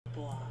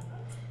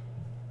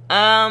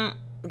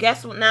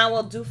Guess now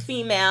we'll do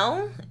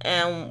female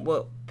and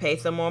we'll pay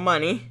some more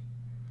money.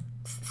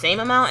 Same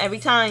amount every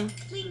time.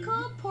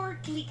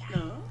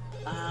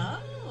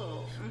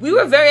 We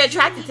were very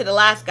attracted to the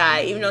last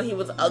guy, even though he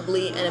was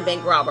ugly and a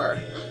bank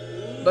robber.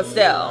 But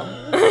still.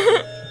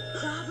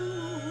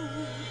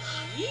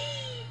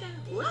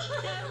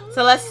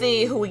 So let's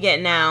see who we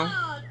get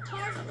now.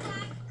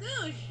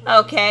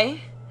 Okay.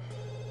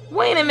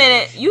 Wait a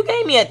minute. You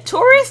gave me a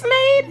tourist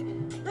maid?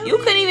 You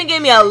couldn't even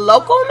give me a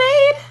local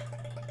maid?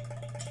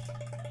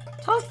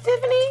 Talk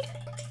Tiffany?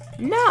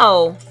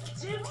 No.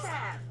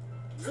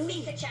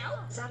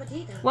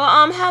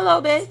 Well,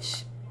 hello,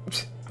 bitch.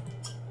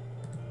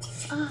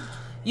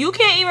 You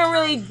can't even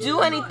really do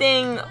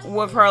anything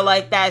with her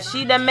like that.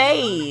 She the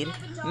maid.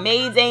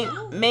 Maids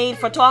ain't made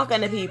for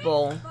talking to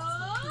people.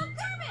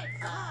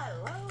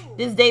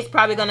 This date's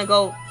probably gonna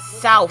go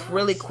south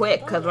really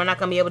quick because we're not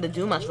gonna be able to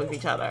do much with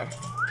each other.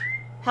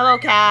 Hello,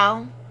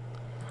 Cal.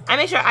 I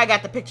made sure I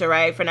got the picture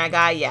right for that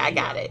guy. Yeah, I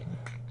got it.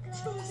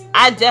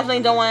 I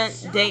definitely don't want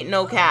to date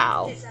no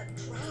Cal.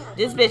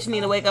 This bitch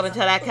need to wake up and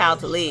tell that Cal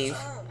to leave.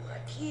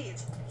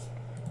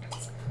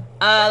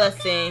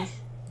 Let's see.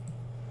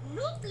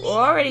 We're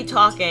already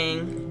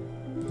talking.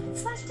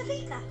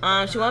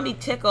 She wanna be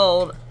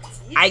tickled.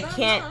 I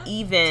can't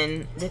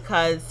even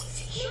because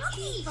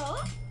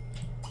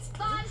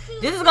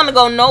this is gonna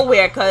go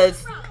nowhere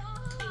because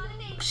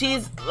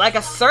she's like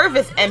a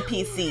service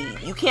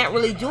NPC. You can't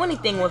really do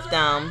anything with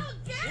them.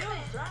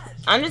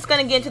 I'm just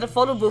gonna get into the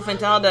photo booth and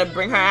tell her to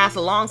bring her ass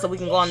along so we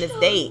can go on this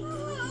date.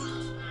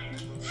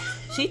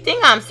 She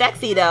think I'm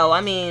sexy though.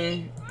 I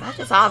mean, that's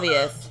just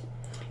obvious.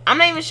 I'm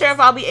not even sure if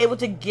I'll be able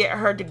to get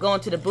her to go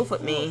into the booth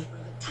with me.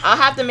 I'll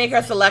have to make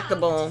her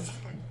selectable.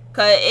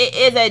 Because it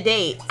is a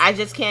date. I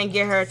just can't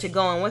get her to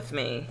go in with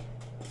me.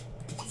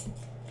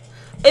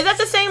 Is that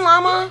the same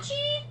llama?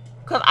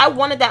 Because I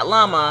wanted that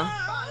llama.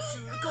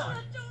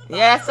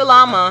 Yeah, that's the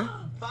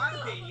llama.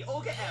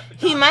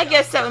 He might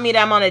get upset with me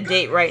that I'm on a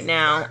date right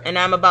now. And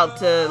I'm about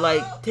to,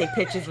 like, take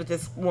pictures with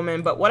this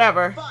woman. But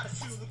whatever.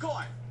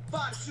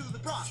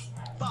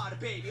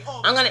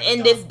 I'm gonna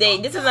end this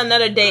date. This is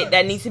another date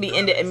that needs to be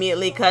ended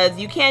immediately because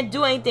you can't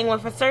do anything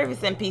with a service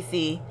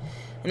NPC.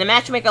 And the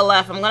matchmaker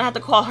left. I'm gonna have to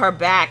call her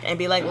back and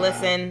be like,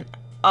 listen,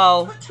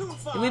 oh,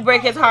 did we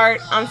break his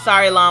heart? I'm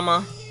sorry,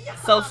 llama.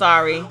 So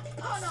sorry.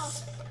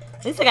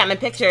 At least I got my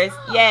pictures.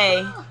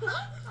 Yay.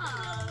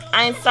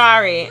 I'm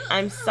sorry.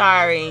 I'm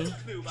sorry.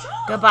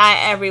 Goodbye,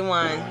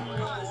 everyone.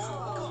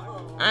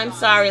 I'm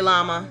sorry,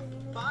 llama.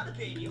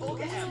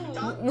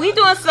 We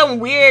doing some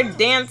weird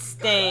dance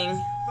thing.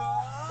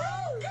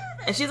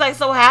 And she's like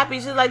so happy.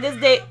 She's like, this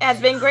date has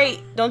been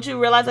great. Don't you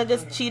realize I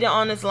just cheated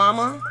on this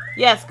llama?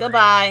 Yes,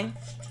 goodbye.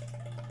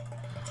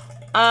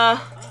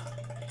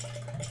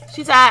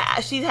 She's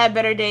had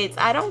better dates.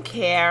 I don't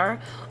care.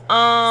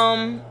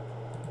 I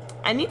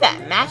need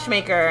that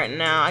matchmaker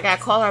now. I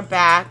gotta call her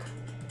back.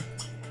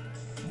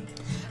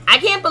 I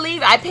can't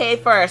believe I paid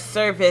for a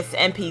service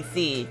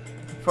NPC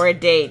for a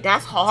date.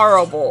 That's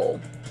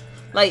horrible.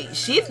 Like,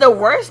 she's the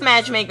worst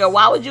matchmaker.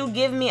 Why would you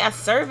give me a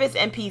service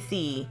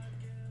NPC?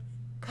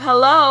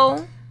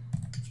 Hello?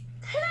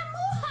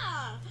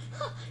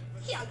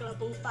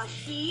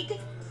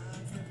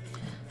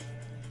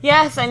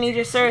 Yes, I need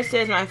your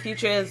services. My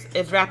future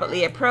is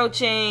rapidly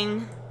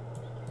approaching.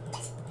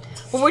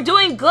 But we're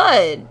doing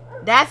good.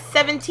 That's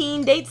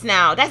 17 dates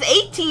now. That's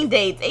 18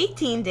 dates.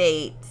 18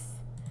 dates.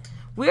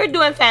 We're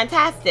doing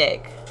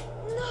fantastic.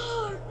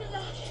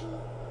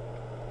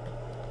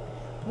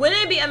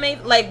 Wouldn't it be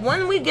amazing? Like,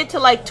 when we get to,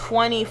 like,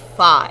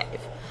 25,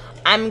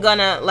 I'm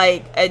gonna,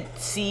 like,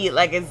 see,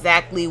 like,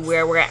 exactly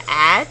where we're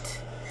at.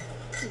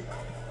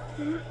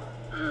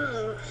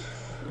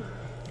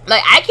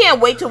 Like, I can't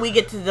wait till we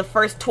get to the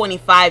first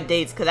 25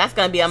 dates, because that's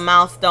gonna be a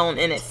milestone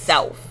in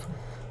itself.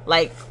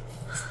 Like,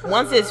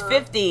 once it's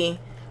 50,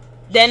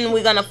 then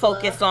we're gonna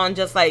focus on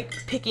just,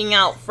 like, picking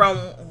out from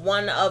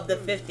one of the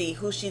 50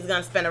 who she's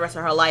gonna spend the rest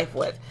of her life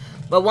with.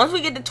 But once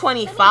we get to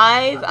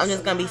 25, I'm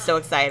just gonna be so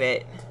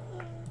excited.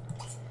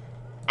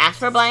 Ask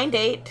for a blind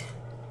date.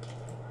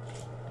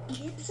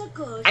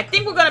 I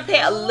think we're gonna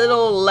pay a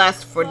little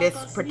less for this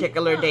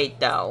particular date,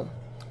 though.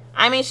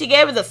 I mean, she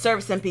gave us a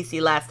service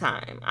NPC last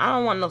time. I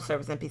don't want no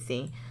service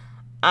NPC.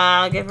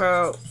 I'll give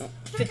her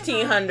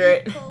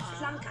 1,500.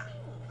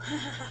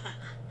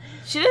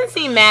 She doesn't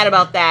seem mad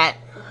about that.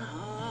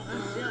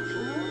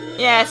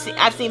 Yeah,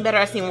 I've seen better,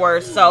 I've seen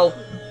worse. So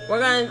we're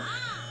gonna,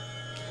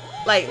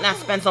 like, not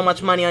spend so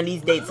much money on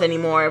these dates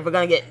anymore if we're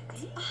gonna get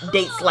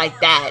dates like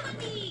that.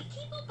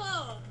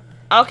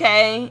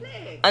 Okay,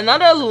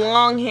 another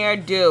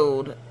long-haired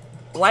dude.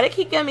 Why do they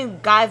keep giving me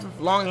guys with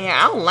long hair?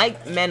 I don't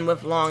like men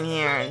with long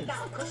hair.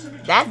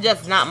 That's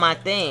just not my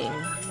thing.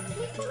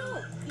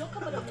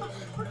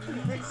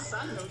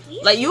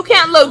 Like, you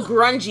can't look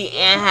grungy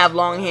and have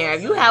long hair.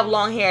 If you have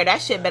long hair,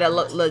 that shit better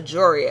look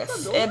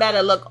luxurious. It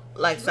better look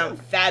like some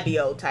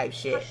Fabio type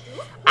shit.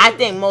 I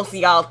think most of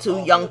y'all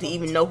too young to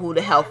even know who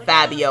the hell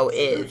Fabio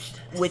is.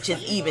 Which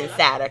is even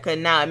sadder, because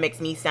now it makes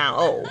me sound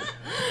old.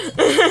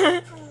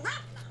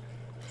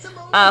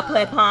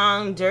 Play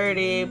pong,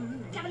 dirty,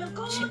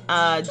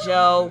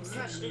 jokes,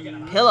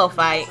 pillow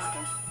fight.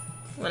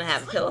 You wanna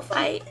have a pillow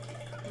fight?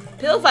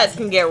 Pillow fights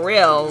can get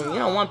real. You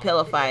don't want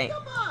pillow fight.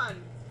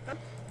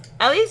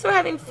 At least we're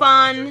having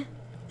fun.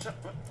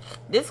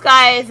 This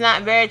guy is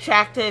not very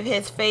attractive.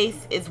 His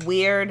face is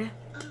weird.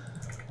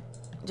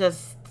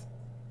 Just,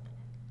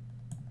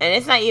 and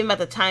it's not even about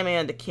the timing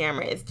of the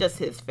camera. It's just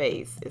his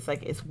face. It's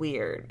like, it's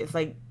weird. It's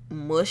like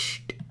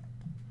mushed.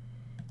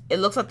 It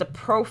looks like the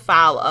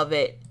profile of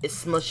it is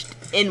smushed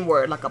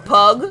inward like a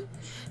pug.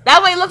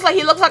 That way it looks like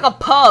he looks like a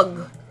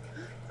pug.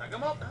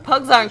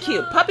 Pugs aren't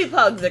cute. Puppy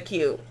pugs are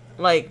cute.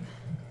 Like,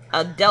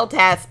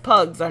 adult-ass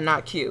pugs are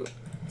not cute.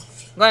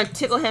 I'm going to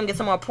tickle him, get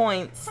some more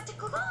points.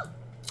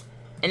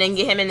 And then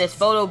get him in this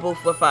photo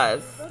booth with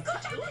us.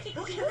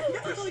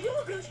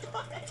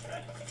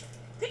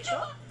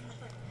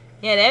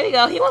 Yeah, there we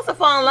go. He wants to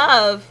fall in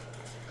love.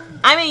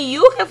 I mean,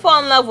 you can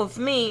fall in love with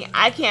me.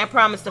 I can't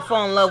promise to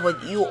fall in love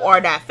with you or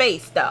that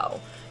face,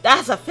 though.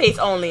 That's a face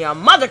only a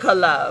mother could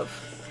love.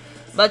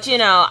 But, you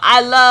know,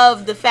 I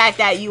love the fact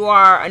that you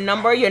are a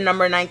number. You're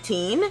number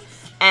 19.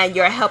 And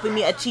you're helping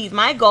me achieve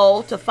my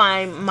goal to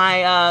find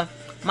my,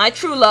 my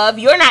true love.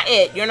 You're not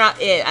it. You're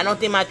not it. I don't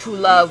think my true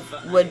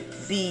love would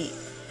be,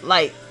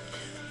 like...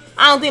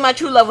 I don't think my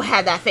true love would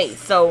have that face.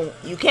 So,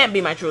 you can't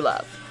be my true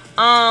love.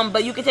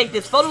 But you can take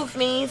this photo with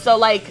me. So,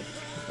 like,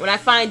 when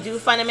I do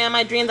find a man in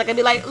my dreams, I can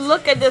be like,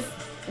 look at this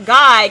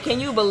guy. Can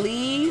you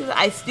believe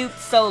I stooped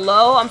so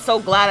low? I'm so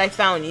glad I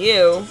found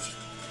you.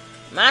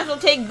 Might as well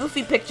take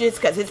goofy pictures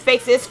because his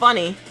face is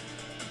funny.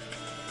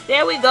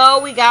 There we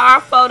go. We got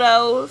our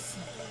photos.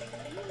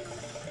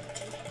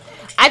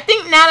 I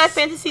think now that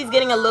Fantasy is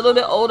getting a little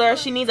bit older,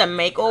 she needs a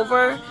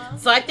makeover.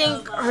 So I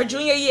think her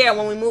junior year,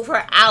 when we move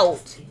her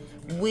out,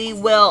 we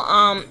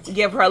will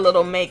give her a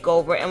little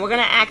makeover. And we're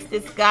going to ask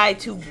this guy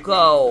to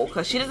go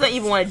because she doesn't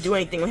even want to do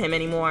anything with him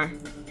anymore.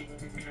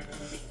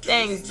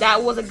 Thanks.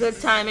 That was a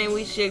good time and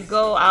we should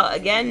go out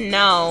again?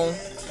 No.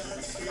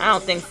 I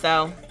don't think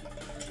so.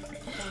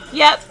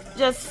 Yep,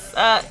 just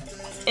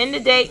end the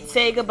date,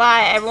 say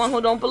goodbye. Everyone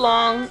who don't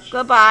belong,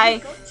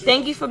 goodbye.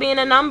 Thank you for being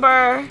a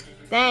number.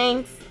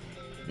 Thanks.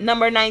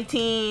 Number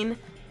 19.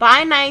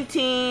 Bye,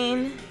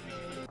 19.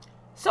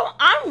 So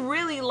I'm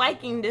really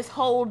liking this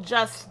whole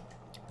just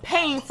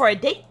paying for a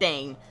date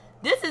thing.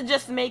 This is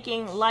just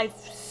making life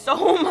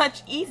so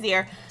much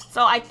easier.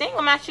 So I think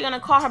I'm actually going to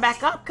call her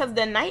back up because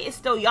the night is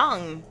still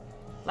young.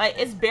 Like,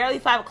 it's barely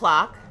 5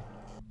 o'clock.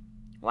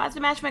 Why is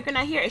the matchmaker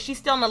not here? Is she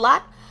still in the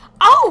lot?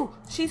 Oh,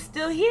 she's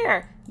still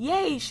here.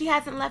 Yay, she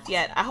hasn't left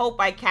yet. I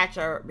hope I catch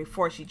her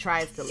before she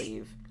tries to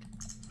leave.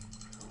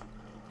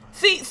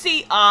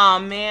 See, aw,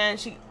 man,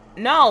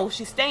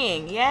 she's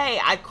staying. Yay,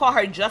 I caught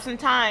her just in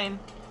time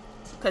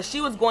because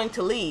she was going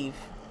to leave.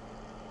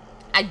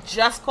 I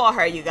just caught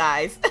her, you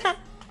guys.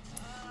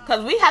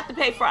 Because we have to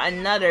pay for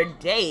another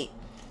date.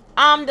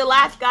 The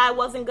last guy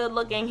wasn't good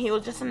looking. He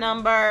was just a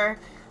number.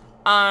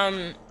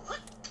 I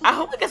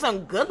hope we get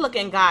some good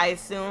looking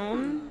guys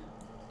soon.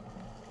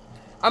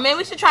 Or maybe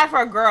we should try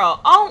for a girl.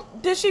 Oh,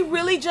 did she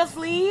really just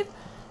leave?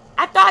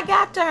 I thought I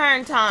got to her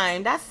in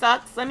time. That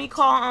sucks. Let me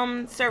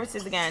call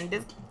services again.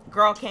 This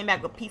girl came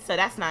back with pizza.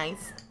 That's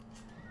nice.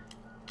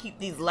 Keep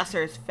these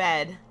lessers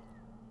fed.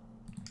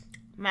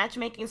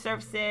 Matchmaking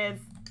services.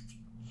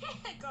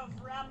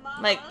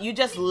 Like, you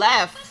just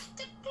left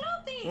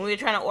when we were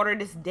trying to order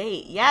this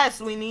date. Yes,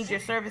 we need your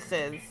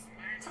services.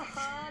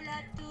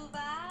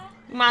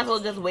 You might as well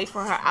just wait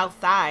for her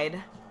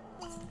outside.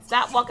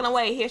 Stop walking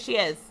away. Here she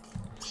is.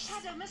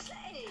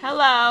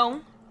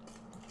 Hello.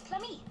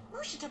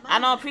 I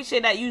don't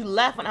appreciate that you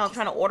left when I was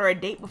trying to order a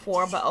date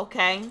before, but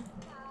okay.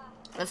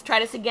 Let's try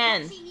this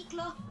again.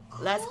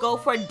 Let's go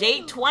for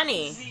date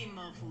 20.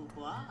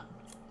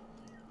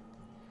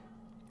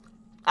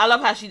 I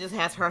love how she just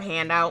has her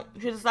hand out.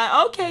 She's just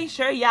like, okay,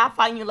 sure, yeah, I'll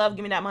find you love.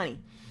 Give me that money.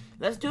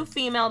 Let's do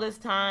female this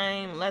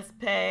time. Let's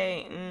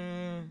pay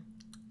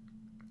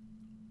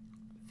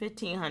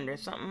 $1,500.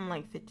 Something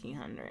like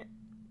 $1,500.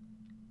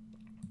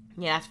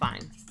 Yeah, that's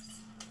fine.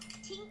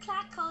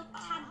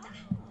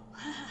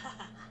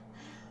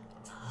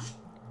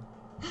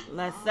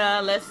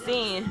 Let's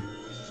see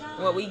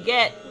what we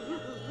get.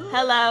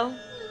 Hello.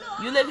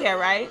 You live here,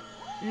 right?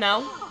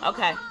 No?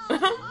 Okay.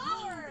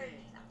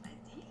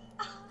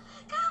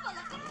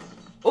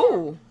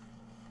 Ooh.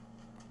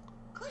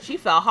 She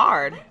fell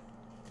hard.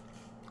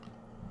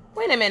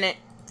 Wait a minute.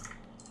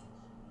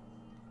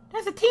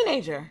 That's a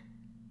teenager.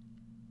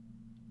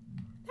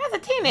 That's a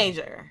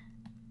teenager.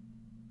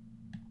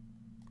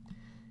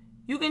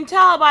 You can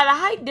tell by the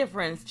height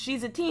difference.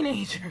 She's a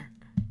teenager.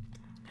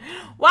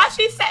 Why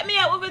she set me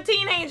up with a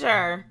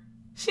teenager?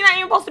 She's not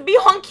even supposed to be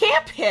on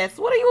campus.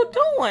 What are you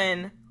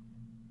doing?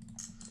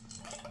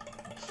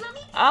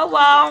 Oh,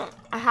 well.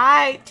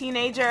 Hi,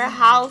 teenager.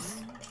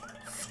 House.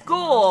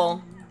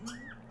 School.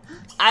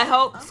 I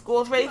hope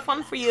school's really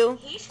fun for you.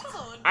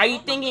 Are you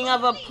thinking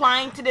of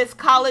applying to this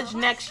college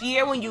next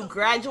year when you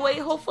graduate,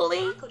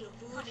 hopefully?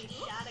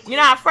 You're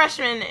not a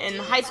freshman in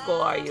high school,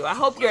 are you? I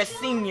hope you're a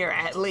senior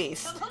at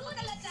least.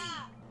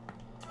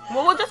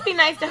 Well, we'll just be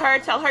nice to her,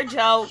 tell her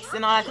jokes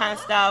and all that kind of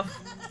stuff.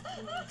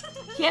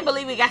 Can't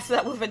believe we got set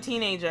up with a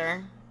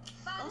teenager.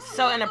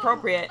 So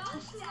inappropriate.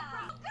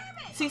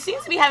 She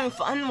seems to be having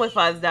fun with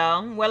us,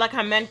 though. We're like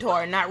her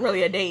mentor, not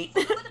really a date.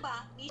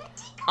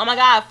 Oh my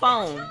god,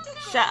 phone.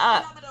 Shut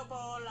up.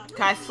 'Cause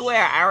I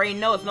swear, I already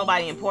know it's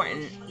nobody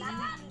important.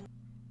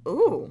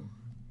 Ooh.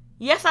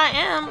 Yes, I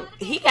am.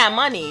 He got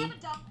money.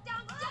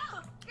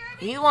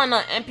 He's one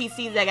of the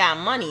NPCs that got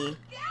money.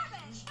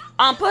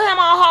 Put him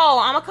on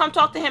hold. I'm gonna come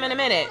talk to him in a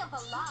minute.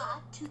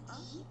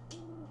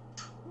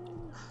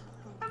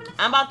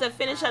 I'm about to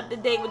finish up the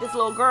date with this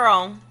little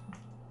girl.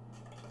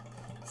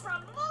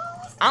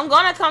 I'm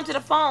gonna come to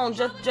the phone.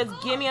 Just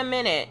give me a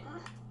minute.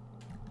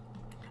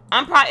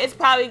 It's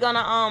probably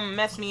gonna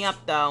mess me up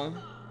though.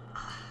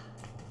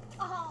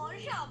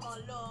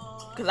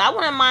 Cause I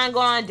wouldn't mind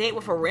going on a date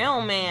with a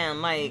real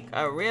man, like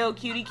a real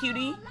cutie.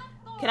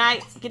 Can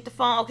I get the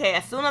phone? Okay,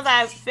 as soon as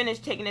I finish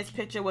taking this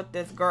picture with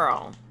this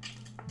girl,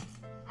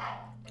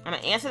 I'm gonna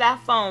answer that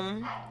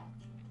phone.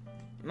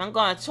 And I'm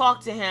gonna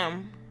talk to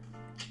him.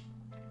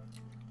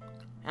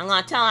 I'm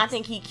gonna tell him I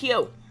think he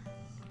cute.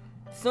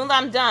 As soon as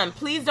I'm done,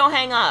 please don't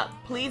hang up.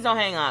 Please don't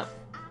hang up.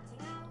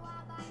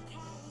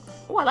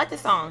 Oh, I like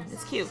this song.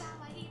 It's cute.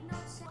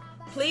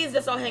 Please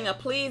just don't hang up.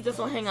 Please just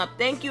don't hang up.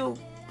 Thank you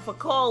for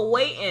call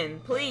waiting.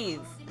 Please.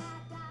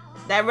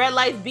 That red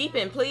light's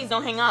beeping. Please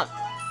don't hang up.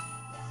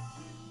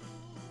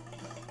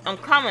 I'm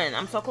coming.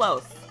 I'm so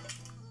close.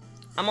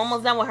 I'm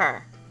almost done with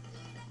her.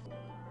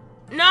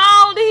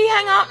 No, did he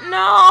hang up?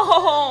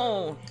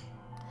 No.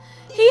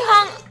 He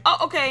hung. Oh,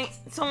 okay.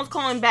 Someone's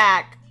calling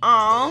back.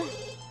 Oh.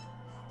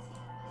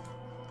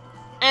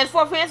 And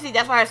for fancy,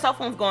 that's why her cell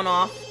phone's going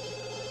off.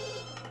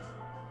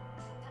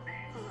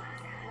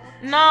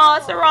 No,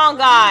 it's the wrong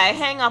guy.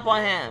 Hang up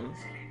on him.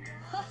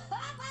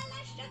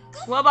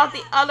 What about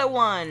the other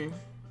one?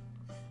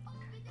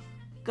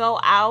 Go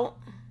out.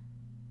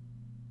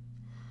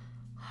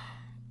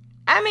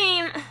 I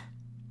mean,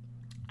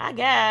 I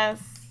guess.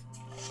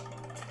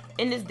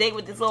 In this date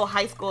with this little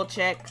high school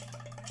chick.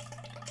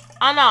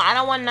 Oh no, I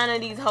don't want none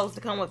of these hoes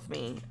to come with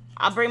me.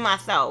 I'll bring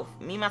myself.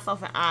 Me,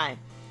 myself, and I.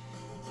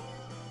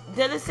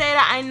 Did it say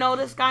that I know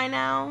this guy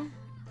now?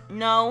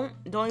 No,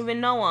 don't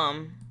even know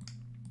him.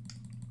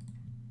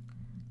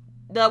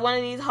 One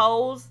of these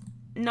hoes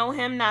know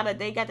him now that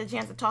they got the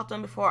chance to talk to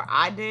him before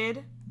I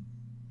did?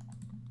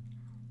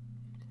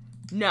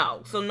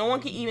 No, so no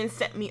one can even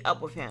set me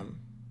up with him.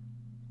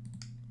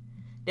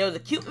 There was a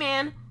cute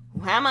man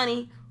who had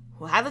money,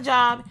 who has a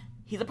job.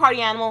 He's a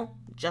party animal,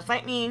 just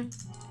like me.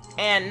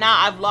 And now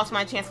I've lost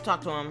my chance to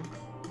talk to him.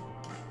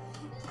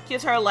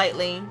 Kiss her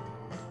lightly.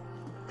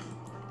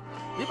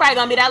 We probably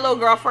gonna be that little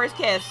girl first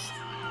kiss.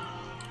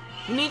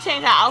 We need to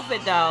change our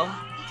outfit though.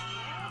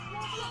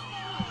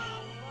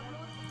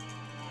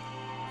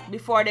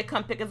 Before they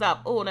come pick us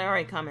up. Oh, they're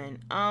already coming.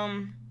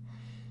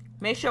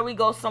 Make sure we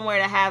go somewhere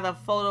that has a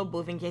photo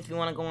booth in case we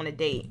want to go on a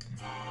date.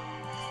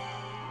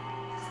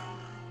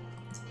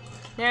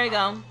 There we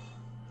go.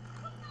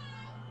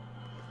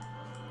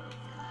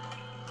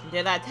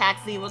 There's that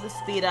taxi. We'll just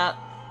speed up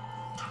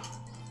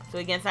so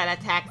we get inside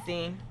that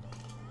taxi.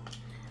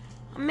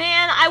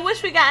 Man, I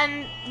wish we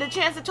gotten the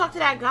chance to talk to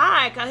that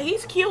guy, because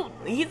he's cute.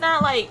 He's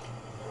not like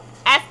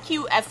as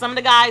cute as some of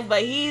the guys,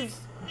 but he's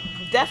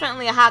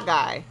definitely a hot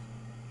guy.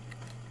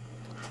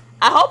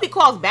 I hope he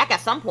calls back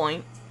at some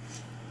point.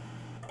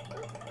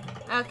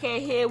 Okay,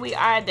 here we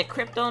are at the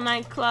crypto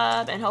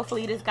nightclub, and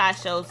hopefully this guy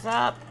shows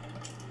up.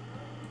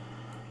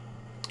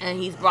 And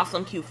he's brought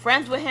some cute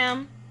friends with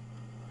him.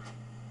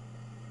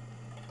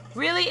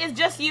 Really? It's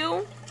just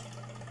you?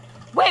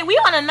 Wait, we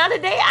on another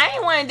date? I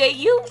ain't want to date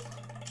you.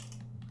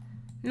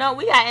 No,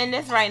 we gotta end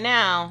this right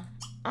now.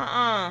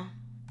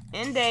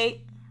 End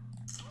date.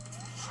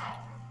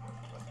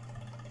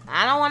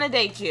 I don't want to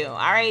date you.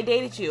 I already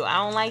dated you. I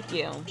don't like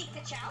you.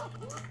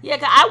 Yeah,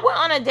 cause I went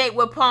on a date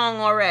with Pong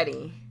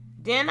already.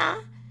 Didn't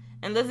I?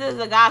 And this is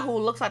the guy who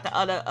looks like the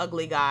other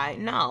ugly guy.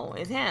 No,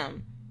 it's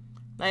him.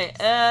 Like,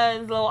 it's a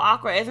little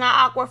awkward. It's not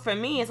awkward for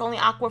me. It's only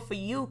awkward for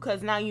you,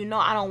 because now you know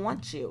I don't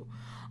want you.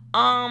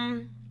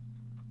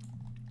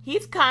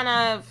 He's kind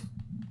of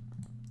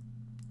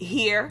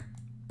here.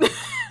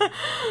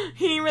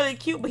 He ain't really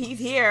cute, but he's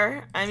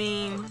here. I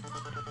mean,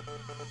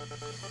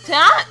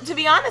 to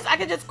be honest, I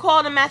could just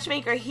call the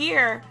matchmaker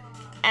here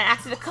and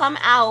ask her to come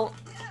out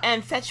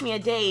and fetch me a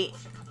date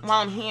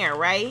while I'm here,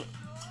 right?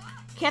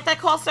 Can't I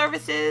call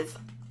services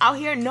out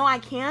here? No, I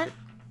can't.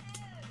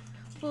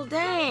 Well,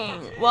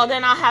 dang. Well,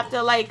 then I'll have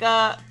to, like,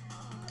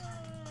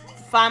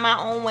 find my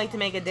own way to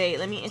make a date.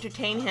 Let me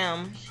entertain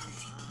him.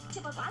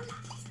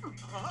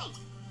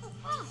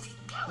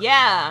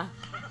 Yeah.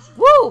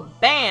 Woo!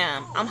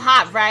 Bam! I'm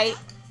hot, right?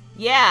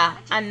 Yeah,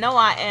 I know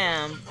I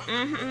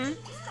am.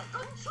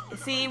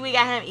 See, we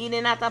got him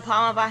eating out the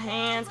palm of our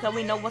hands because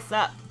we know what's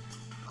up.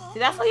 See,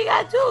 that's what you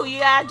gotta do. You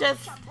gotta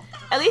just...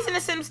 At least in The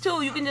Sims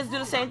 2, you can just do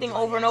the same thing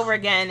over and over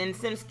again. In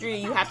Sims 3,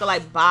 you have to,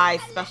 like, buy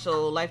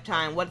special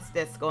lifetime. What's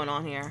this going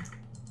on here?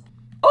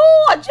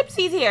 Oh, a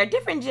gypsy's here. A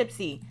different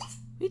gypsy.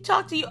 We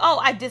talked to you. Oh,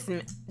 I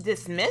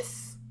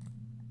dismiss?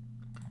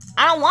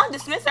 I don't want to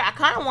dismiss her. I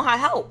kind of want her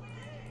help.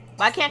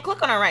 But I can't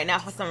click on her right now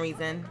for some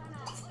reason.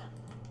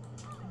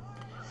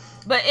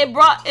 But it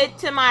brought it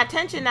to my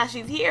attention that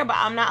she's here, but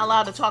I'm not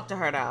allowed to talk to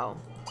her though.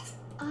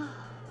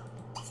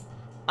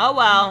 Oh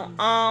well.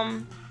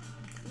 I'm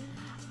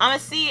gonna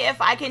see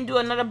if I can do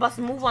another bust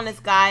move on this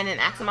guy and then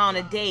ask him out on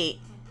a date.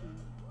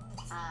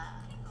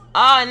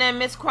 Oh, and then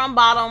Miss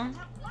Crumbottom.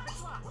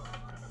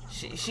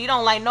 She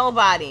don't like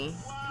nobody.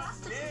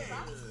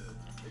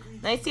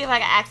 Let me see if I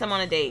can ask him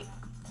on a date.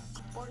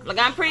 Look,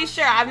 I'm pretty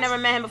sure I've never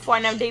met him before. I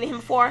never dated him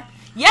before.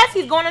 Yes,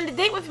 he's going on the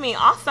date with me.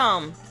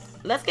 Awesome.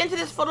 Let's get into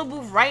this photo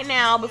booth right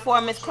now before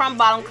Miss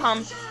Crumbottom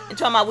comes and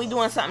tell me we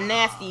doing something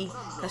nasty.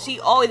 Because she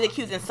always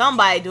accusing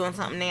somebody doing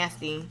something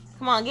nasty.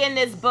 Come on, get in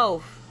this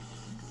booth.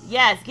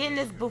 Yes, get in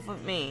this booth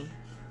with me.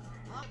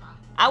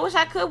 I wish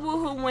I could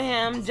woohoo with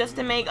him just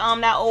to make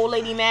that old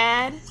lady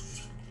mad.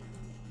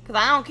 Because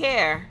I don't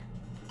care.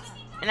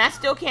 And I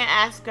still can't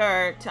ask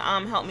her to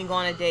help me go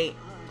on a date.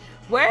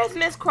 Where is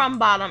Miss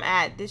Crumbottom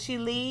at? Did she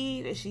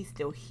leave? Is she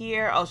still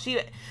here? Oh, see,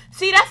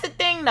 that's the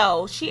thing,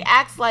 though. She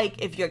acts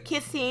like if you're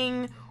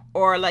kissing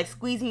or, like,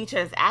 squeezing each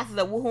other's asses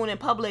or woohooing in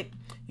public,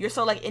 you're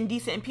so, like,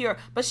 indecent and pure.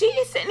 But she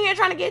is sitting here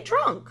trying to get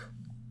drunk.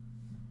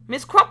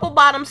 Miss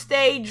Crumplebottom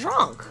stayed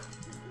drunk.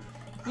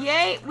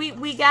 Yay,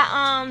 we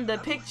got, the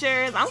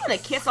pictures. I'm gonna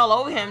kiss all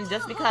over him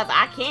just because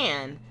I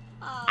can.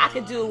 I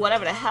could do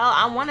whatever the hell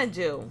I want to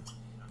do.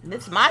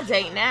 This is my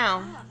date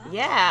now.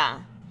 Yeah.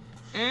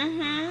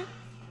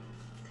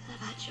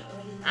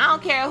 I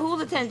don't care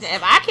whose attention.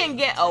 If I can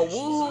get a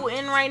woohoo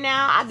in right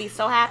now, I'd be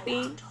so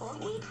happy.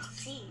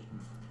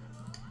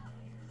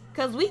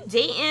 Cause we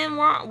dating,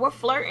 we're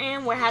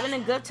flirting, we're having a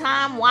good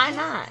time. Why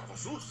not?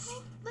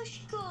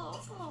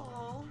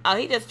 Oh,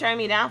 he just turned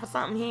me down for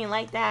something. He ain't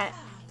like that.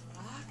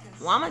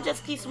 Well, I'm gonna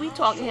just keep sweet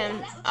talking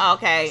him. Oh,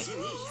 okay.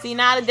 See,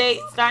 now the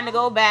date's starting to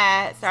go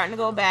bad. Starting to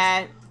go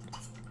bad.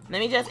 Let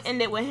me just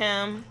end it with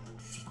him.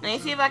 Let me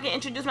see if I can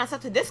introduce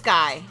myself to this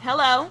guy.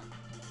 Hello.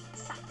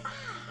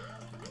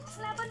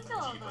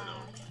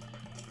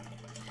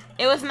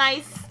 It was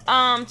nice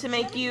to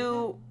make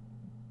you,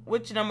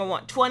 which number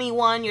one?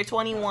 21, you're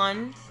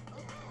 21.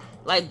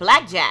 Like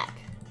blackjack.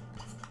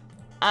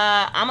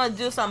 I'm gonna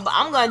do something, but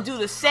I'm gonna do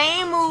the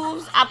same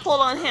moves I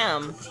pull on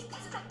him.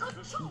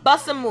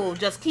 Bust a move.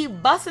 Just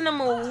keep busting the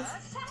move.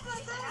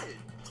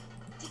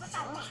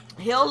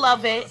 He'll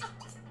love it.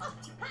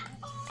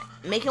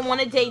 Make him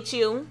want to date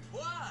you.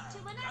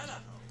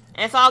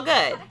 And it's all good.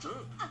 I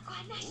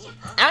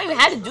don't even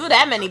have to do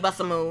that many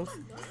busting moves.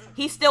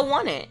 He still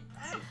won it.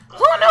 Who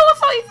knows what's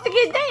so easy to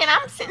get dating?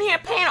 I'm sitting here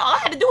paying. All I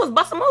had to do was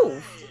bust a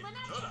move.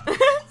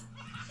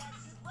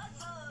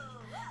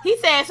 He's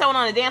saying someone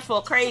on the dance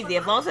floor crazy.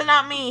 As long as it's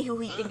not me who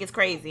he think is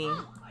crazy.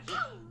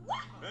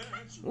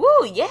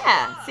 Woo,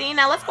 yeah. See,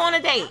 now let's go on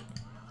a date.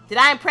 Did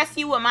I impress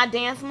you with my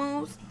dance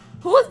moves?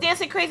 Who is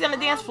dancing crazy on the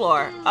dance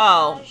floor?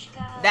 Oh,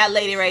 that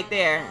lady right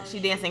there. She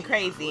dancing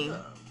crazy.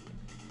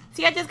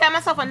 See, I just got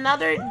myself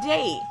another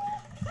date.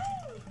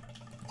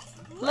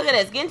 Look at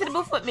this. Get into the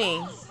booth with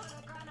me.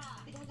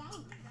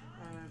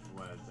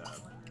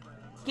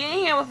 Get in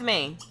here with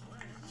me.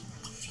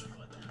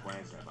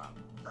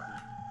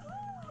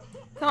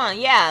 Come on,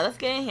 yeah, let's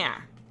get in here.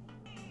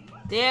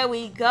 There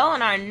we go,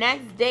 and our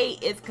next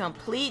date is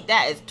complete.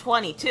 That is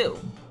 22.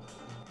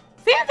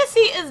 Fantasy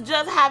is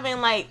just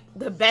having, like,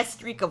 the best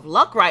streak of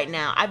luck right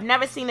now. I've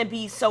never seen it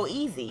be so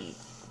easy.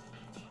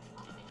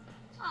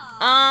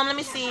 Let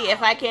me see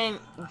if I can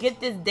get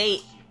this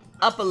date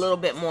up a little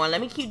bit more.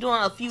 Let me keep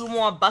doing a few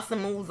more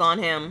busting moves on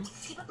him.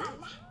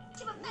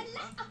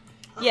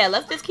 Yeah,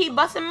 let's just keep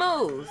busting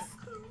moves.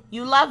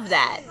 You love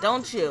that,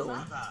 don't you?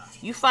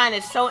 You find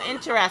it so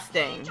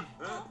interesting.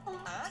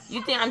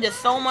 You think I'm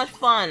just so much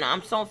fun.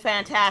 I'm so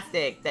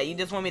fantastic that you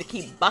just want me to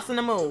keep busting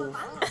the move.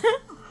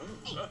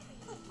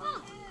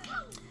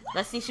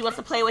 Let's see, she wants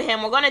to play with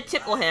him. We're going to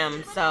tickle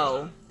him,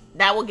 so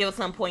that will give us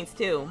some points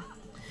too.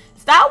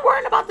 Stop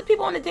worrying about the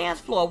people on the dance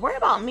floor. Worry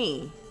about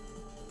me.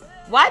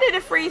 Why did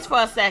it freeze for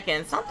a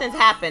second? Something's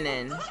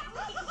happening.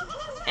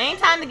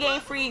 Anytime the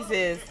game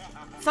freezes,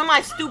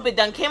 somebody stupid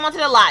done came onto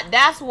the lot.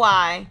 That's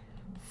why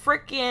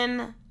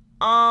freaking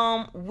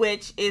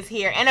witch is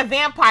here. And a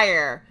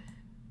vampire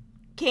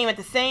came at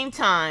the same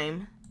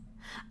time.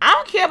 I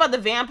don't care about the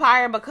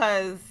vampire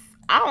because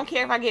I don't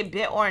care if I get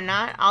bit or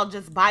not. I'll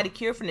just buy the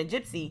cure from the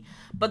gypsy.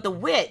 But the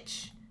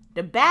witch,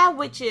 the bad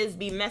witches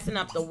be messing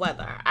up the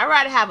weather. I'd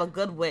rather have a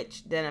good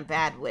witch than a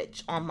bad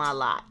witch on my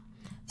lot.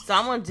 So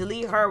I'm going to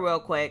delete her real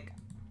quick.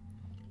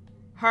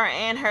 Her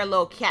and her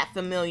little cat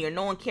familiar.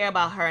 No one care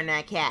about her and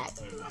that cat.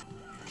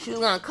 She's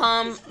going to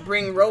come,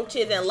 bring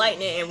roaches and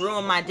lightning and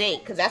ruin my date.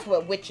 Because that's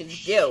what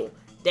witches do.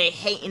 They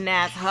hating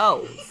ass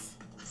hoes.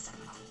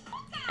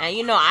 And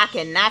you know I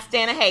cannot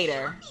stand a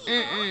hater.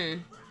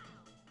 I'm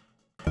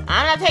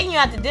not taking you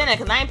out to dinner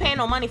because I ain't paying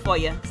no money for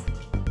you.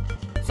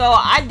 So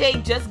our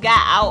date just got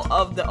out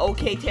of the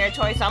okay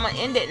territory, so I'm gonna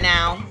end it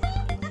now.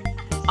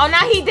 Oh,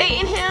 now he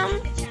dating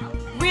him?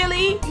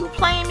 Really? You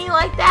playing me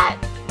like that?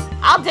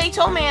 I'll date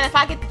your man if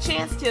I get the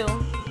chance to.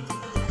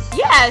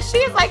 Yeah, she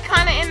is like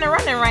kind of in the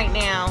running right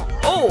now.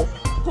 Oh,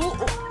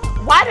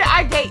 why did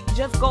our date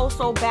just go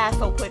so bad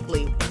so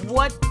quickly?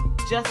 What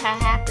just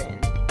had happened?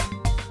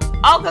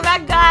 Oh, because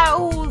that guy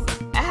who's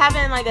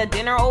having like a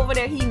dinner over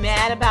there, he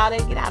mad about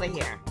it. Get out of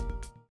here.